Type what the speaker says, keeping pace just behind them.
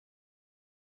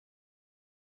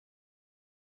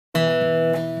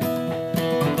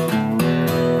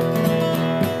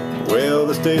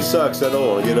day sucks, I don't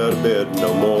want to get out of bed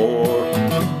no more.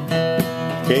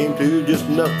 Came to just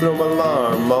enough to throw my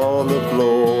alarm on the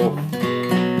floor.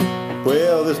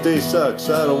 Well, this day sucks,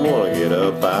 I don't want to get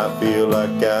up. I feel like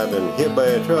I've been hit by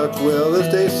a truck. Well, this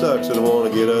day sucks, I don't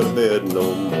want to get out of bed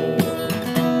no more.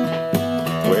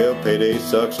 Well, payday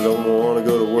sucks, I don't want to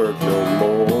go to work no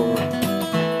more.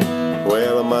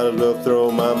 Well, I might as well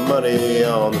throw my money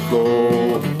on the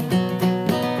floor.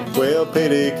 Well,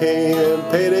 payday came and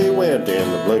payday went in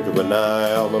the blink of an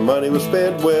eye. All my money was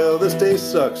spent. Well, this day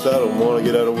sucks, I don't want to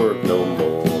get out of work no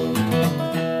more.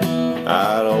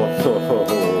 I don't know.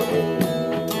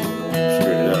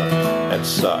 Screwed it up. That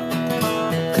sucked.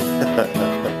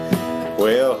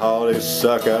 Well, holidays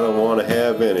suck, I don't want to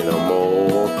have any no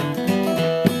more.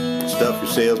 Stuff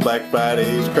your sales, Black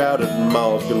Fridays, crowded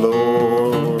malls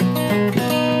galore.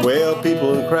 Well,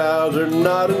 people in crowds are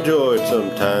not enjoyed.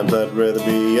 Sometimes I'd rather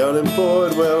be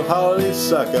unemployed. Well, holidays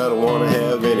suck, I don't want to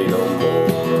have any no more.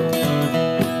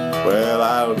 Well,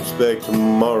 I don't expect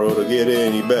tomorrow to get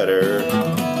any better.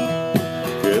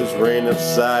 Just rain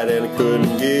outside and it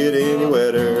couldn't get any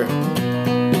wetter.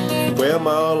 Well,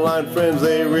 my online friends,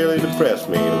 they really depress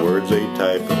me. The words they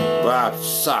type,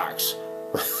 sucks.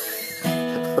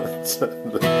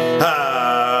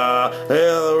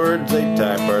 Well, the words they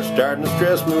type are starting to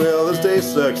stress me. Well, this day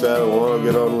sucks, I don't want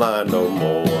to get online no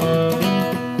more.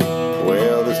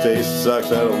 Well, this day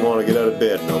sucks, I don't want to get out of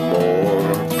bed no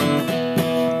more.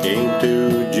 Came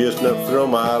to just enough to throw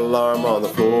my alarm on the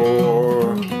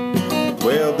floor.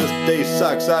 Well, this day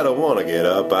sucks, I don't want to get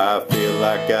up. I feel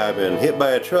like I've been hit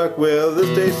by a truck. Well, this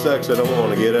day sucks, I don't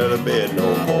want to get out of bed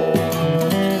no more.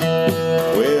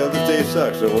 Well, this day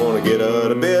sucks, I don't want to get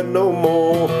out of bed no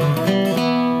more.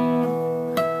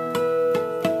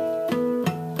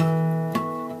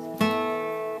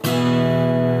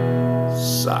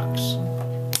 Sucks.